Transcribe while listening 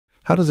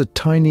How does a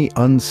tiny,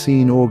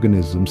 unseen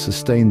organism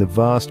sustain the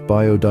vast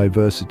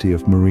biodiversity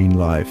of marine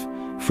life,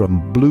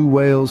 from blue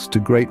whales to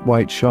great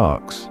white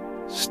sharks?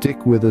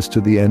 Stick with us to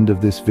the end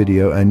of this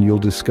video and you'll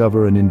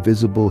discover an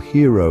invisible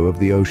hero of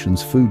the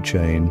ocean's food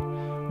chain.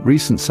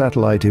 Recent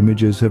satellite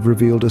images have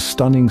revealed a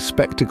stunning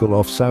spectacle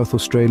off South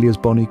Australia's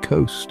Bonney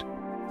coast.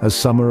 As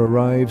summer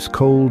arrives,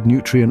 cold,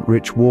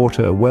 nutrient-rich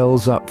water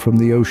wells up from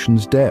the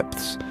ocean's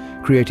depths,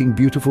 creating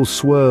beautiful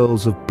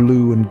swirls of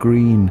blue and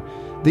green.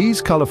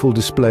 These colourful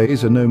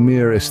displays are no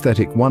mere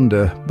aesthetic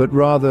wonder, but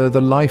rather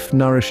the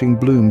life-nourishing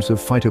blooms of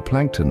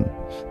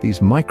phytoplankton.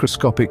 These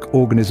microscopic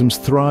organisms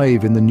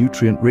thrive in the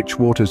nutrient-rich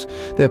waters,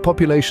 their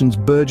populations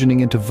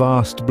burgeoning into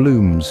vast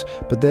blooms,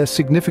 but their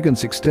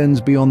significance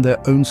extends beyond their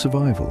own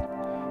survival.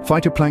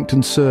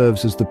 Phytoplankton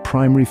serves as the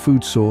primary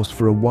food source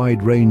for a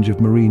wide range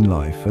of marine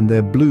life, and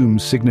their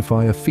blooms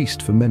signify a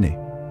feast for many.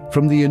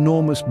 From the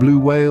enormous blue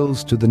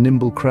whales to the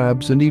nimble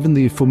crabs and even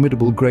the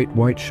formidable great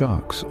white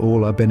sharks,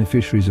 all are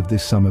beneficiaries of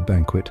this summer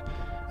banquet.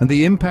 And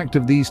the impact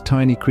of these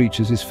tiny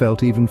creatures is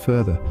felt even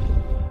further.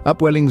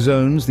 Upwelling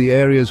zones, the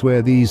areas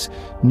where these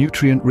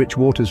nutrient-rich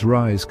waters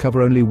rise,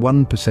 cover only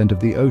 1% of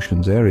the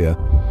ocean's area.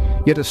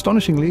 Yet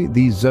astonishingly,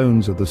 these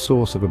zones are the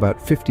source of about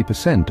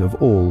 50% of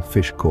all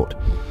fish caught.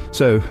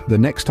 So, the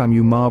next time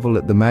you marvel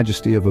at the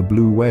majesty of a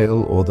blue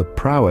whale or the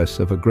prowess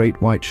of a great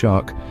white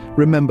shark,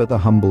 remember the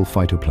humble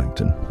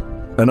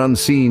phytoplankton, an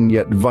unseen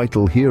yet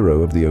vital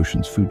hero of the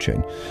ocean's food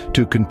chain.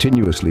 To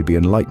continuously be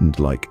enlightened,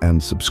 like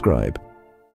and subscribe.